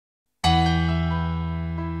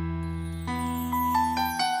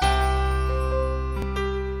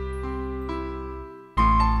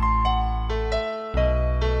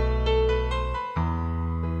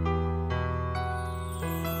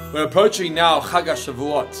We're approaching now Chag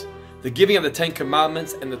Shavuot, the giving of the Ten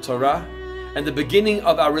Commandments and the Torah, and the beginning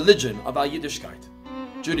of our religion, of our Yiddishkeit,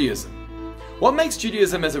 Judaism. What makes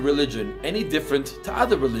Judaism as a religion any different to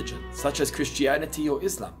other religions, such as Christianity or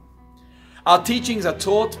Islam? Our teachings are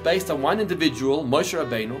taught based on one individual, Moshe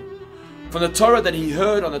Rabbeinu, from the Torah that he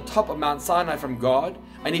heard on the top of Mount Sinai from God,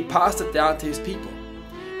 and he passed it down to his people.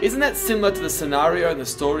 Isn't that similar to the scenario in the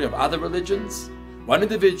story of other religions? One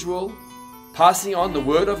individual passing on the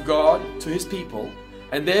word of God to his people,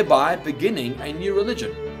 and thereby beginning a new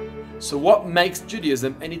religion. So what makes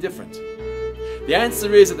Judaism any different? The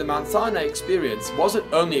answer is that the Mount Sinai experience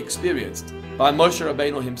wasn't only experienced by Moshe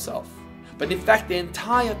Rabbeinu himself, but in fact the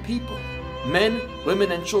entire people, men,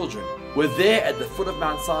 women and children, were there at the foot of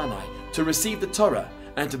Mount Sinai to receive the Torah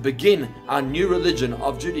and to begin our new religion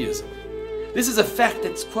of Judaism. This is a fact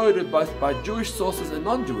that's quoted both by Jewish sources and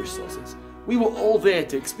non-Jewish sources. We were all there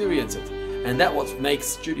to experience it, and that's what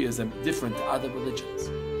makes Judaism different to other religions.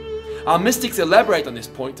 Our mystics elaborate on this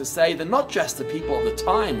point to say that not just the people of the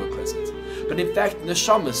time were present, but in fact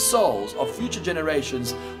neshamas, souls of future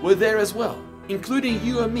generations were there as well, including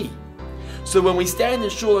you and me. So when we stand in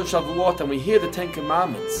Shul on Shavuot and we hear the Ten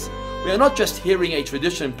Commandments, we are not just hearing a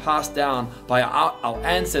tradition passed down by our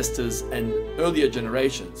ancestors and earlier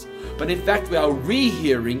generations, but in fact we are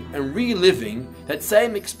rehearing and reliving that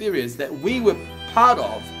same experience that we were part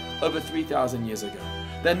of over 3,000 years ago.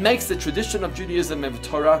 That makes the tradition of Judaism and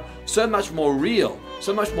Torah so much more real,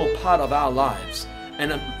 so much more part of our lives,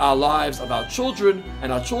 and our lives of our children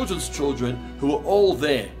and our children's children who were all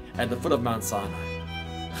there at the foot of Mount Sinai.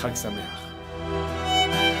 Chag Sameach.